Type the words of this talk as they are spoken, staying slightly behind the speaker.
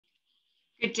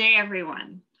Good day,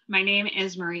 everyone. My name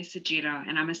is Marisa Gitto,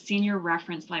 and I'm a Senior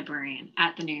Reference Librarian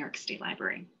at the New York State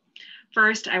Library.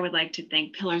 First, I would like to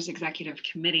thank Pillar's Executive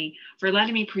Committee for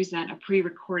letting me present a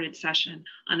pre-recorded session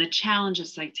on the challenge of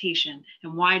citation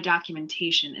and why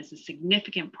documentation is a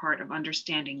significant part of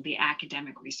understanding the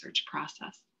academic research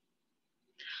process.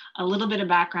 A little bit of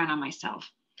background on myself.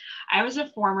 I was a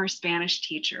former Spanish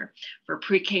teacher for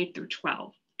pre-K through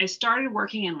 12. I started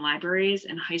working in libraries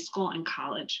in high school and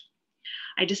college.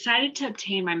 I decided to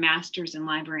obtain my master's in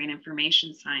library and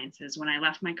information sciences when I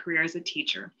left my career as a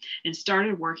teacher and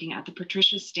started working at the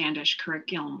Patricia Standish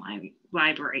Curriculum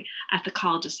Library at the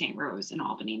College of St. Rose in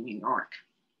Albany, New York.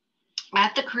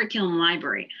 At the Curriculum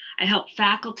Library, I helped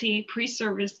faculty,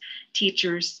 pre-service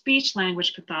teachers, speech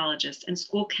language pathologists, and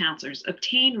school counselors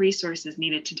obtain resources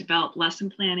needed to develop lesson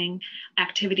planning,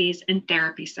 activities, and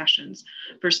therapy sessions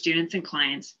for students and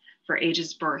clients for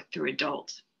ages birth through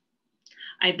adult.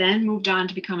 I then moved on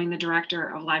to becoming the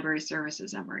Director of Library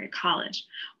Services at Maria College,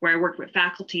 where I worked with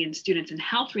faculty and students in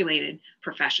health-related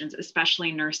professions,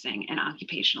 especially nursing and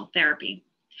occupational therapy.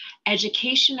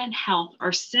 Education and health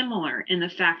are similar in the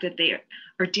fact that they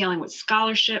are dealing with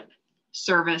scholarship,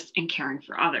 service, and caring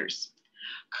for others.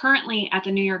 Currently at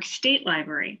the New York State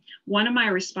Library, one of my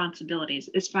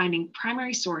responsibilities is finding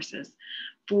primary sources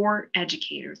for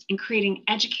educators and creating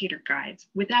educator guides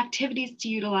with activities to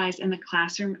utilize in the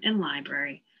classroom and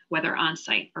library, whether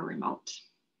on-site or remote.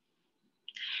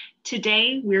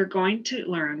 Today, we're going to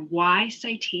learn why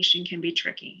citation can be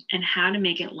tricky and how to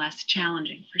make it less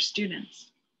challenging for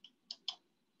students.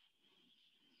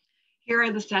 Here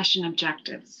are the session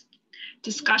objectives.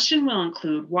 Discussion will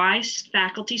include why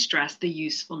faculty stress the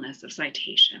usefulness of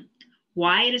citation,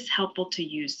 why it is helpful to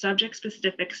use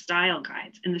subject-specific style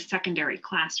guides in the secondary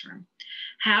classroom,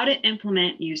 how to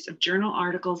implement use of journal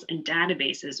articles and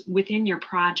databases within your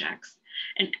projects,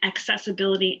 and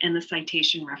accessibility in the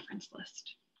citation reference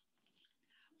list.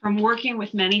 From working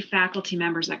with many faculty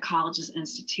members at colleges and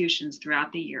institutions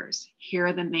throughout the years, here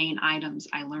are the main items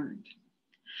I learned.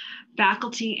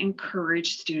 Faculty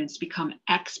encourage students to become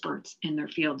experts in their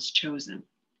fields chosen.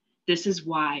 This is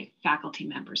why faculty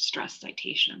members stress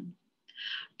citation.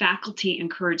 Faculty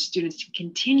encourage students to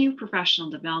continue professional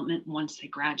development once they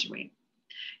graduate.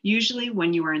 Usually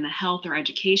when you are in the health or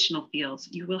educational fields,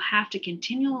 you will have to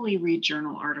continually read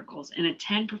journal articles and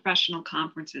attend professional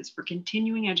conferences for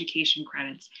continuing education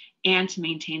credits and to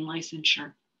maintain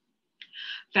licensure.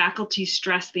 Faculty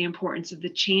stress the importance of the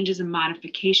changes and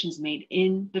modifications made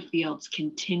in the fields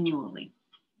continually.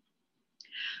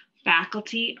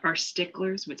 Faculty are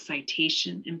sticklers with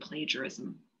citation and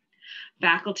plagiarism.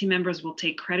 Faculty members will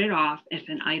take credit off if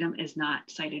an item is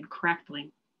not cited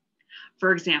correctly.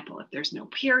 For example, if there's no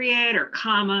period or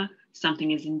comma,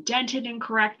 something is indented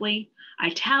incorrectly,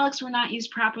 italics were not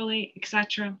used properly,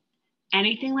 etc.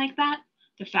 Anything like that,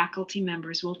 the faculty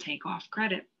members will take off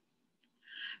credit.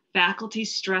 Faculty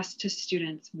stress to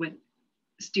students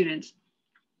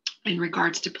in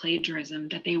regards to plagiarism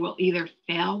that they will either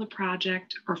fail the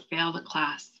project or fail the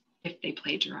class if they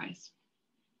plagiarize.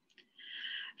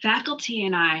 Faculty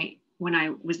and I, when I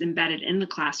was embedded in the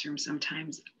classroom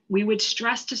sometimes, we would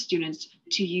stress to students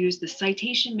to use the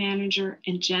citation manager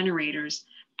and generators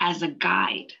as a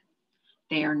guide.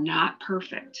 They are not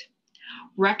perfect.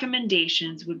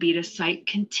 Recommendations would be to cite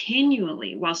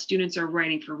continually while students are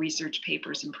writing for research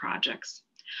papers and projects.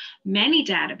 Many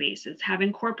databases have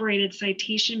incorporated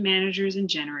citation managers and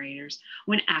generators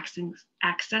when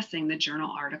accessing the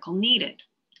journal article needed.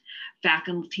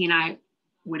 Faculty and I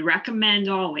would recommend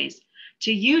always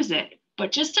to use it,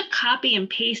 but just to copy and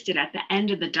paste it at the end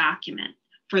of the document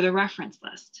for the reference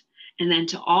list, and then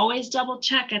to always double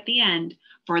check at the end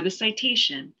for the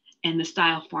citation and the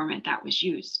style format that was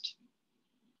used.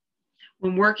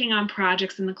 When working on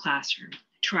projects in the classroom,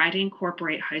 try to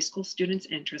incorporate high school students'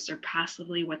 interests or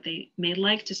possibly what they may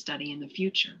like to study in the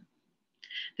future.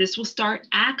 This will start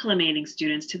acclimating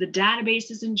students to the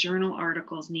databases and journal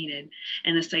articles needed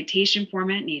and the citation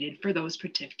format needed for those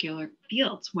particular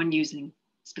fields when using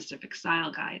specific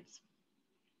style guides.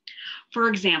 For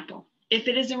example, if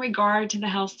it is in regard to the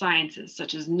health sciences,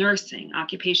 such as nursing,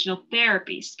 occupational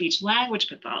therapy, speech language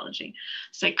pathology,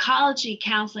 psychology,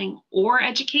 counseling, or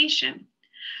education,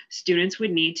 students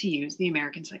would need to use the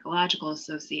American Psychological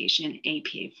Association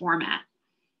APA format.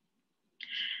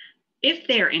 If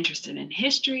they're interested in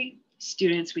history,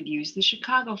 students would use the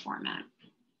Chicago format.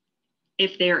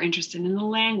 If they're interested in the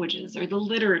languages or the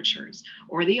literatures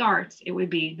or the arts, it would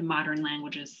be the Modern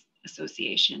Languages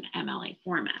Association MLA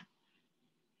format.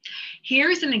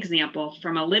 Here's an example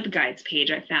from a LibGuides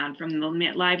page I found from the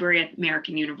Library at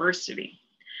American University,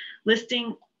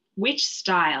 listing which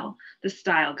style the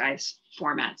style guides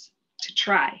formats to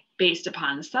try based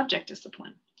upon the subject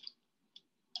discipline.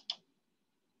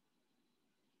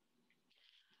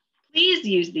 Please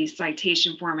use these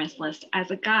citation formats list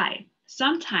as a guide.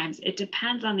 Sometimes it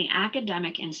depends on the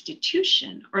academic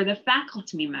institution or the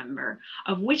faculty member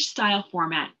of which style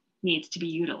format needs to be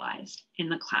utilized in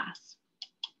the class.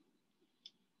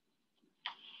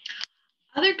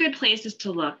 Other good places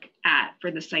to look at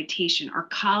for the citation are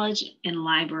college and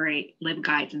library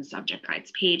LibGuides and subject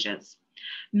guides pages.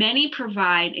 Many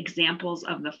provide examples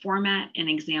of the format and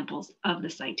examples of the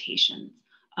citations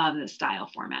of the style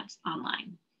formats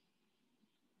online.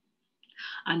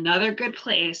 Another good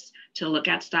place to look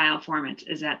at style formats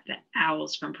is at the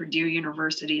OWLS from Purdue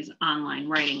University's online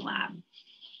writing lab.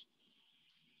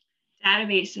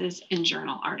 Databases and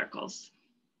journal articles.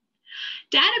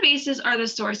 Databases are the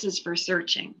sources for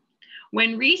searching.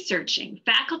 When researching,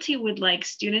 faculty would like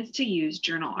students to use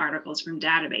journal articles from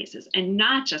databases and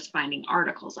not just finding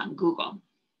articles on Google.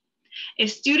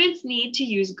 If students need to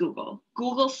use Google,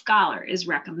 Google Scholar is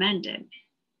recommended.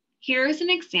 Here is an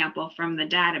example from the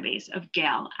database of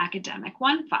Gale Academic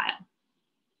OneFile.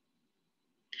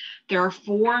 There are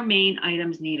 4 main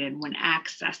items needed when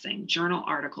accessing journal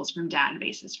articles from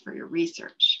databases for your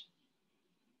research.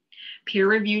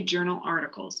 Peer-reviewed journal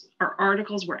articles are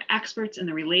articles where experts in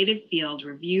the related field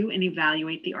review and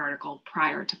evaluate the article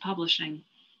prior to publishing.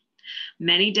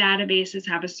 Many databases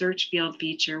have a search field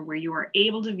feature where you are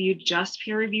able to view just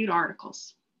peer-reviewed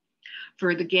articles.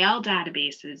 For the Gale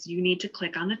databases, you need to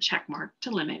click on the check mark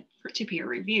to limit to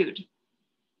peer-reviewed.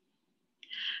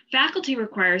 Faculty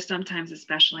requires sometimes,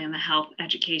 especially in the health,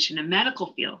 education, and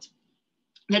medical fields,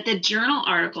 that the journal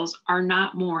articles are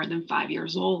not more than 5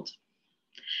 years old.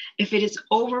 If it is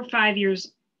over 5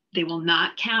 years, they will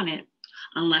not count it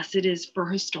unless it is for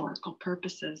historical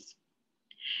purposes.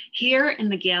 Here in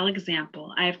the Gale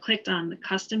example, I have clicked on the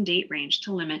custom date range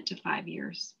to limit to 5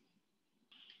 years.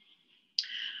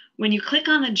 When you click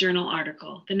on the journal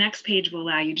article, the next page will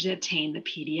allow you to obtain the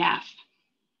PDF.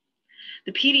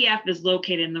 The PDF is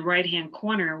located in the right-hand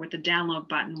corner with the download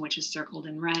button, which is circled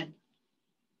in red.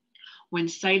 When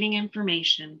citing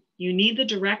information, you need the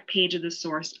direct page of the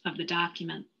source of the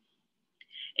document.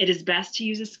 It is best to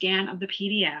use a scan of the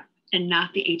PDF and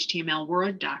not the HTML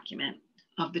Word document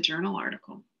of the journal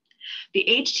article. The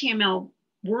HTML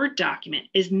Word document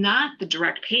is not the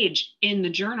direct page in the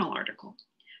journal article.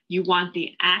 You want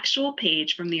the actual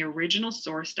page from the original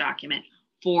source document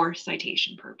for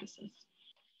citation purposes.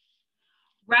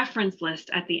 Reference lists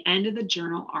at the end of the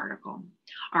journal article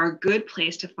are a good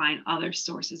place to find other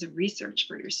sources of research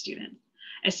for your student,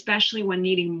 especially when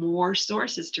needing more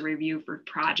sources to review for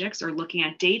projects or looking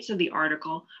at dates of the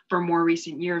article for more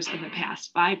recent years of the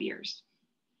past 5 years.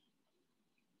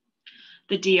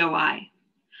 The DOI.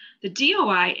 The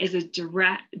DOI is a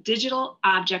digital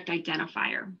object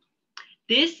identifier.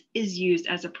 This is used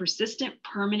as a persistent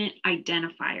permanent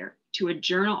identifier to a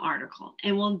journal article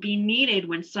and will be needed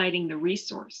when citing the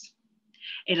resource.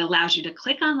 It allows you to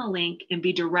click on the link and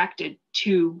be directed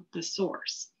to the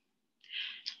source.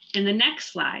 In the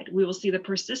next slide, we will see the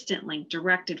persistent link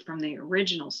directed from the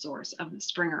original source of the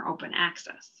Springer Open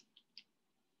Access.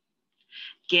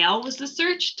 Gale was the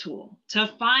search tool to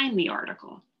find the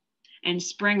article, and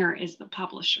Springer is the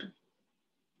publisher.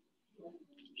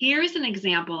 Here is an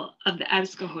example of the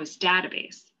EBSCOhost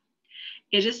database.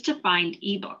 It is to find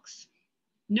ebooks.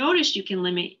 Notice you can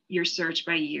limit your search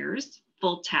by years,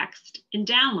 full text, and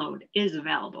download is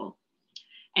available,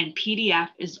 and PDF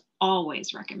is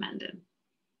always recommended.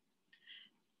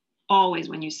 Always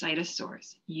when you cite a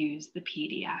source, use the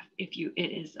PDF if it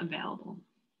is available.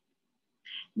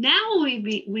 Now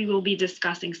we will be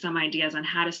discussing some ideas on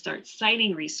how to start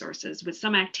citing resources with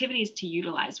some activities to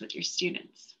utilize with your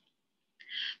students.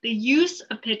 The use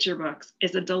of picture books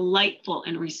is a delightful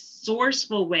and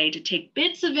resourceful way to take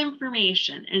bits of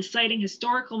information and citing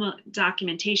historical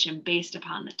documentation based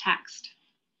upon the text.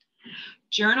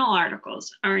 Journal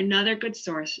articles are another good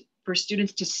source for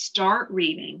students to start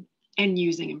reading and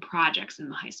using in projects in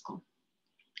the high school.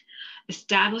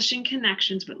 Establishing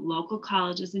connections with local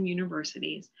colleges and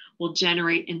universities will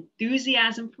generate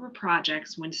enthusiasm for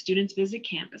projects when students visit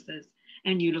campuses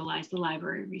and utilize the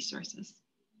library resources.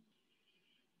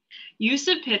 Use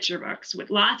of picture books with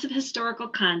lots of historical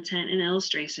content and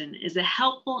illustration is a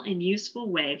helpful and useful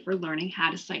way for learning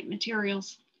how to cite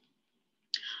materials.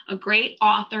 A great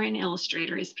author and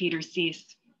illustrator is Peter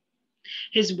Seiss.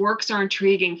 His works are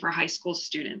intriguing for high school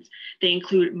students. They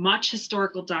include much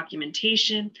historical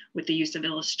documentation with the use of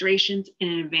illustrations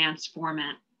in an advanced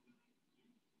format.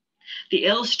 The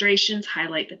illustrations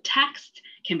highlight the text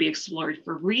can be explored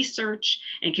for research,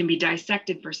 and can be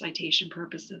dissected for citation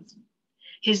purposes.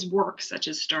 His work, such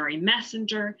as Starry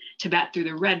Messenger, Tibet Through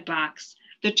the Red Box,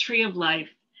 The Tree of Life,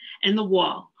 and The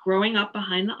Wall, Growing Up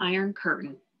Behind the Iron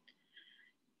Curtain,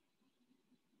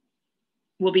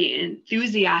 will be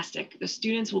enthusiastic. The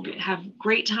students will have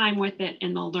great time with it,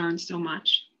 and they'll learn so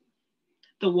much.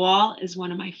 The Wall is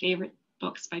one of my favorite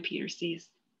books by Peter Sees.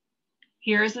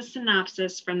 Here is a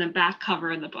synopsis from the back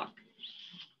cover of the book.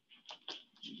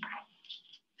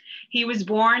 He was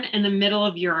born in the middle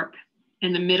of Europe,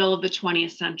 in the middle of the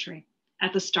 20th century,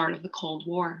 at the start of the Cold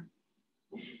War.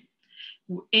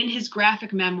 In his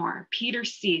graphic memoir, Peter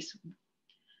Sees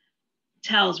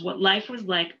tells what life was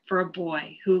like for a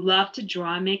boy who loved to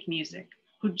draw and make music,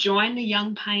 who joined the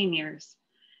young pioneers,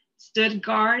 stood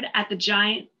guard at the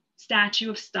giant statue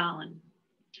of Stalin,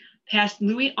 passed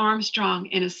Louis Armstrong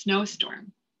in a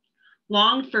snowstorm,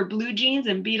 longed for blue jeans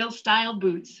and Beatles-style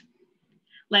boots,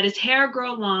 let his hair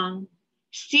grow long,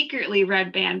 secretly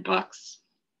read banned books,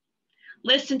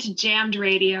 listened to jammed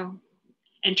radio,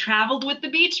 and traveled with the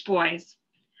Beach Boys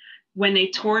when they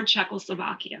toured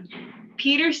Czechoslovakia.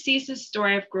 Peter Sees'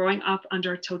 story of growing up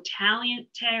under a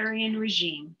totalitarian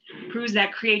regime proves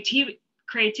that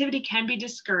creativity can be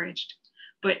discouraged,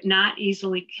 but not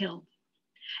easily killed,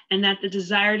 and that the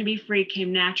desire to be free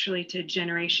came naturally to a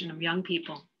generation of young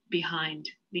people behind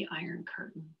the Iron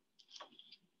Curtain.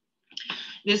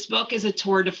 This book is a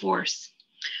tour de force.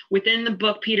 Within the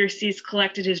book, Peter Sees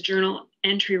collected his journal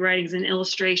entry writings and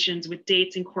illustrations with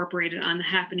dates incorporated on the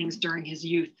happenings during his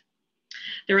youth.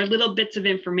 There are little bits of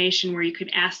information where you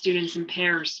could ask students in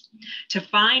pairs to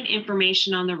find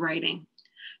information on the writing.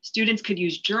 Students could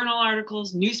use journal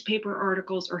articles, newspaper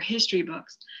articles, or history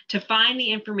books to find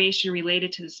the information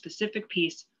related to the specific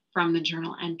piece from the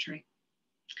journal entry.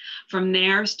 From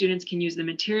there, students can use the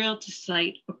material to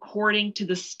cite according to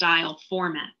the style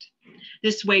format.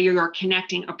 This way, you're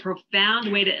connecting a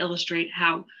profound way to illustrate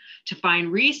how to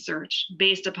find research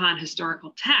based upon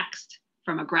historical text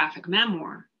from a graphic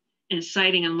memoir, and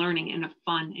citing and learning in a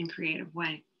fun and creative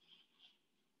way.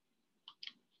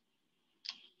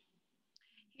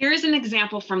 Here's an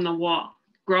example from The Wall,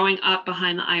 Growing Up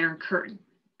Behind the Iron Curtain.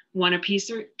 One of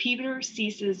Peter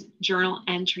Sees' journal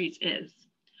entries is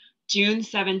June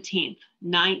 17th,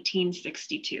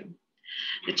 1962.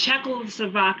 The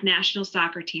Czechoslovak national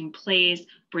soccer team plays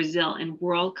Brazil in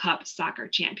World Cup Soccer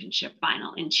Championship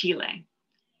final in Chile.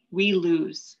 We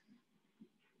lose.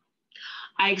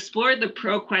 I explored the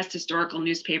ProQuest historical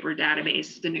newspaper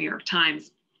database, the New York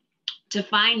Times, to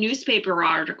find newspaper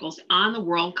articles on the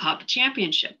World Cup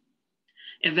Championship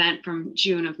event from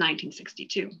June of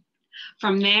 1962.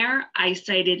 From there, I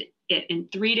cited it in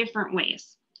 3 different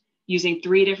ways, using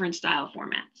 3 different style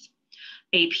formats: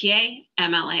 APA,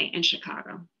 MLA, and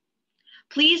Chicago.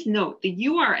 Please note the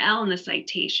URL in the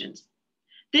citations.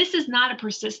 This is not a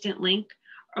persistent link,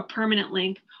 a permanent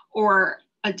link, or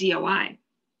a DOI.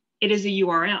 It is a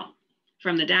URL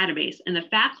from the database, and the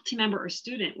faculty member or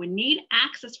student would need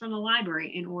access from the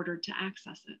library in order to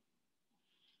access it.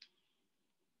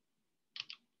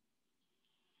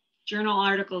 Journal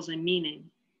articles and meaning.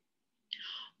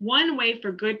 One way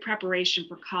for good preparation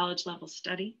for college level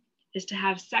study is to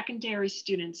have secondary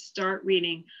students start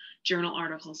reading journal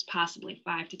articles, possibly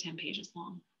 5 to 10 pages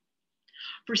long.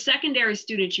 For secondary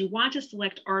students, you want to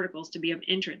select articles to be of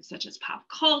interest, such as pop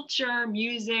culture,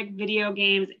 music, video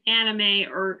games, anime,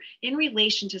 or in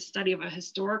relation to study of a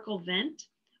historical event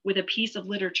with a piece of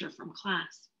literature from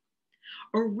class,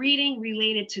 or reading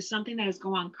related to something that is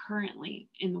going on currently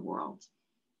in the world.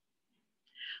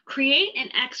 Create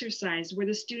an exercise where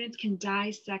the students can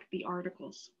dissect the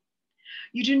articles.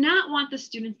 You do not want the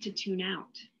students to tune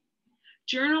out.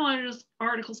 Journal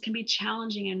articles can be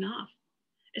challenging enough,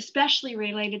 especially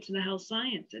related to the health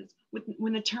sciences,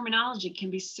 when the terminology can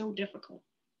be so difficult.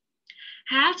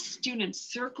 Have students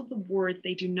circle the words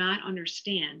they do not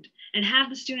understand, and have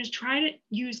the students try to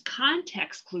use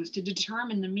context clues to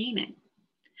determine the meaning.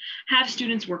 Have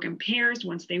students work in pairs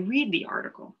once they read the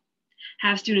article.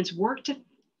 Have students work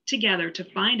together to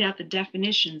find out the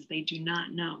definitions they do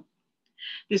not know.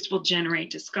 This will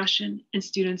generate discussion, and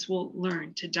students will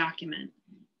learn to document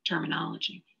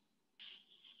terminology.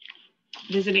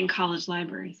 Visiting college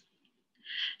libraries.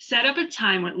 Set up a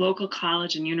time with local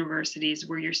college and universities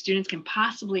where your students can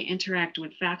possibly interact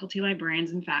with faculty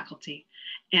librarians and faculty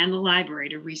and the library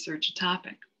to research a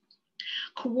topic.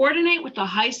 Coordinate with the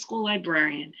high school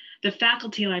librarian, the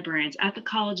faculty librarians at the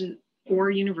college or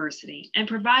university, and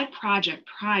provide project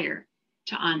prior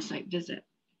to on-site visit.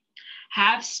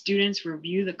 Have students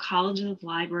review the college's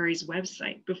library's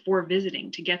website before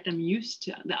visiting to get them used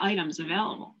to the items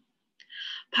available.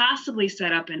 Possibly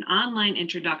set up an online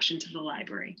introduction to the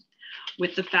library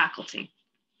with the faculty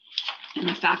and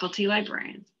the faculty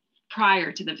librarians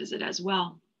prior to the visit as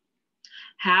well.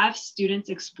 Have students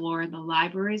explore the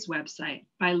library's website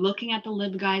by looking at the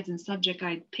LibGuides and subject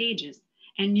guide pages,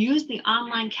 and use the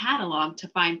online catalog to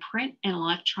find print and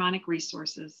electronic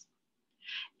resources.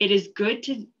 It is good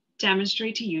to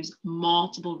demonstrate to use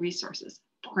multiple resources,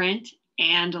 print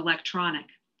and electronic.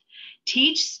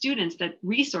 Teach students that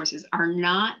resources are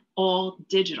not all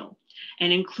digital,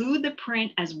 and include the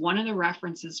print as one of the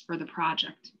references for the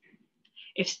project.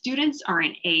 If students are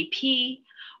in AP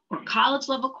or college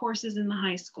level courses in the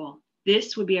high school,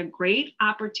 this would be a great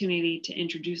opportunity to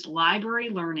introduce library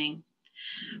learning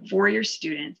for your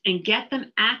students and get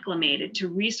them acclimated to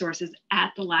resources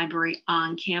at the library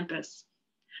on campus.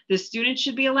 The students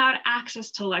should be allowed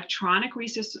access to electronic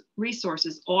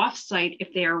resources off-site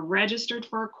if they are registered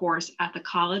for a course at the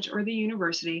college or the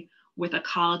university with a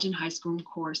college and high school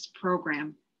course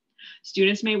program.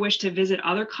 Students may wish to visit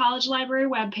other college library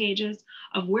web pages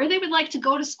of where they would like to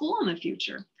go to school in the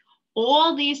future.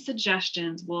 All these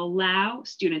suggestions will allow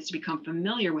students to become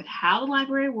familiar with how the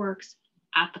library works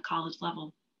at the college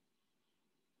level.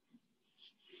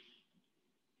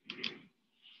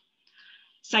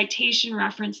 Citation,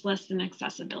 reference lists, and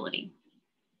accessibility.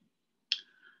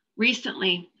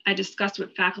 Recently, I discussed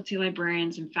with faculty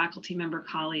librarians and faculty member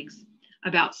colleagues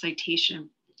about citation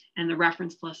and the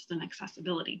reference list and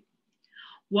accessibility.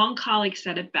 One colleague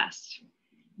said it best: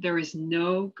 there is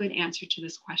no good answer to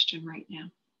this question right now.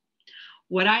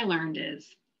 What I learned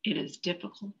is it is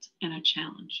difficult and a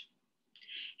challenge.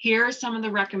 Here are some of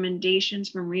the recommendations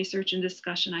from research and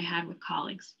discussion I had with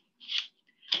colleagues.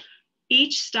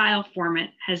 Each style format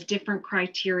has different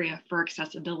criteria for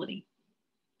accessibility.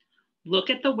 Look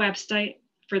at the website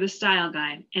for the style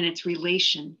guide and its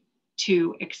relation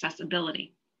to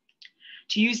accessibility.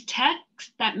 To use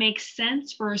text that makes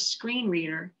sense for a screen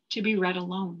reader to be read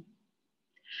alone.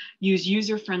 Use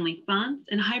user-friendly fonts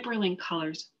and hyperlink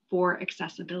colors for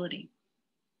accessibility.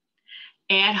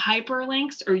 Add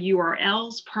hyperlinks or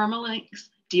URLs, permalinks,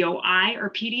 DOI, or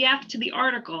PDF to the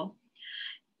article,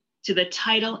 to the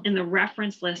title in the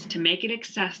reference list to make it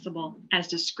accessible as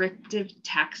descriptive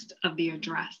text of the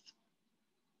address.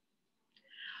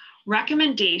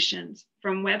 Recommendations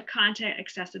from Web Content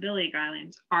Accessibility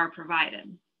Guidelines are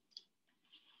provided.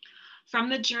 From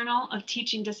the Journal of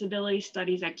Teaching Disability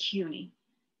Studies at CUNY,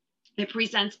 it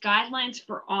presents guidelines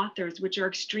for authors which are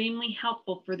extremely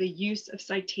helpful for the use of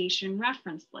citation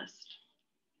reference list.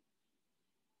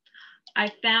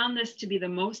 I found this to be the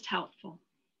most helpful.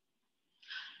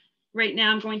 Right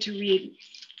now, I'm going to read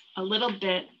a little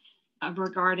bit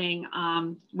regarding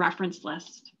reference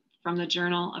list from the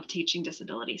Journal of Teaching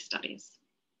Disability Studies.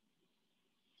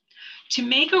 To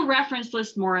make a reference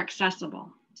list more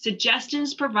accessible,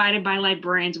 suggestions provided by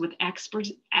librarians with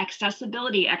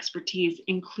accessibility expertise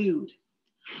include: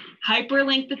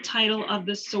 hyperlink the title of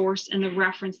the source in the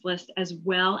reference list as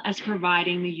well as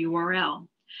providing the URL.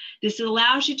 This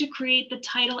allows you to create the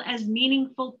title as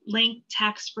meaningful link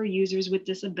text for users with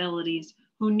disabilities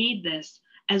who need this,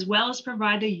 as well as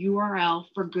provide a URL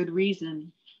for good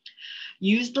reason.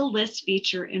 Use the list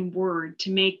feature in Word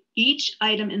to make each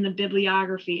item in the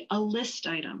bibliography a list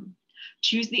item.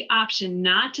 Choose the option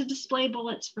not to display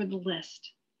bullets for the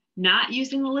list. Not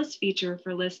using the list feature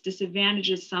for lists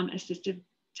disadvantages some assistive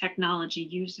technology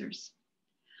users.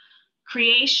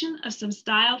 Creation of some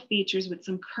style features with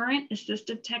some current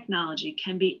assistive technology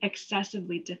can be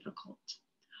excessively difficult.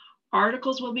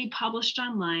 Articles will be published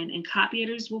online and copy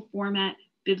editors will format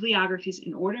bibliographies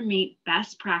in order to meet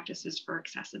best practices for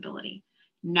accessibility,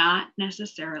 not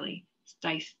necessarily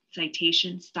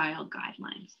citation style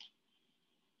guidelines.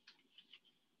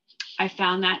 I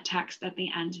found that text at the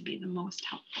end to be the most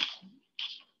helpful.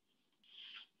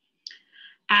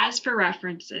 As for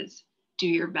references, do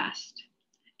your best.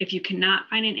 If you cannot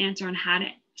find an answer on how to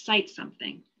cite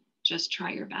something, just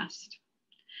try your best.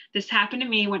 This happened to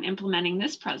me when implementing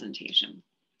this presentation.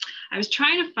 I was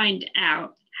trying to find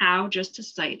out how just to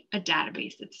cite a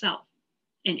database itself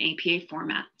in APA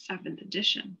format, 7th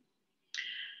edition.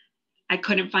 I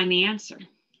couldn't find the answer.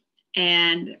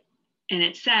 And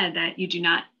it said that you do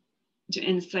not,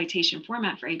 in the citation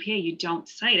format for APA, you don't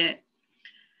cite it,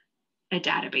 a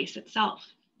database itself.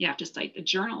 You have to cite the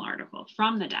journal article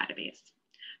from the database.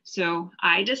 So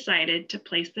I decided to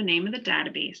place the name of the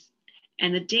database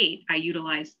and the date. I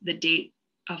utilized the date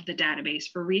of the database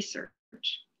for research.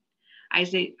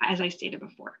 As I stated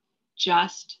before,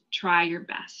 just try your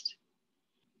best.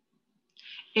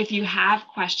 If you have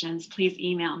questions, please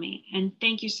email me. And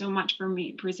thank you so much for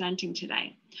me presenting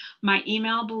today. My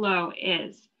email below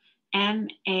is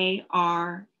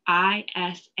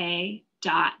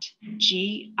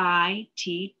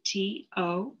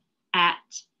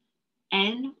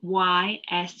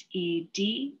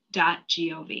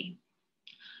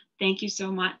Thank you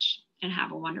so much and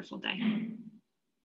have a wonderful day.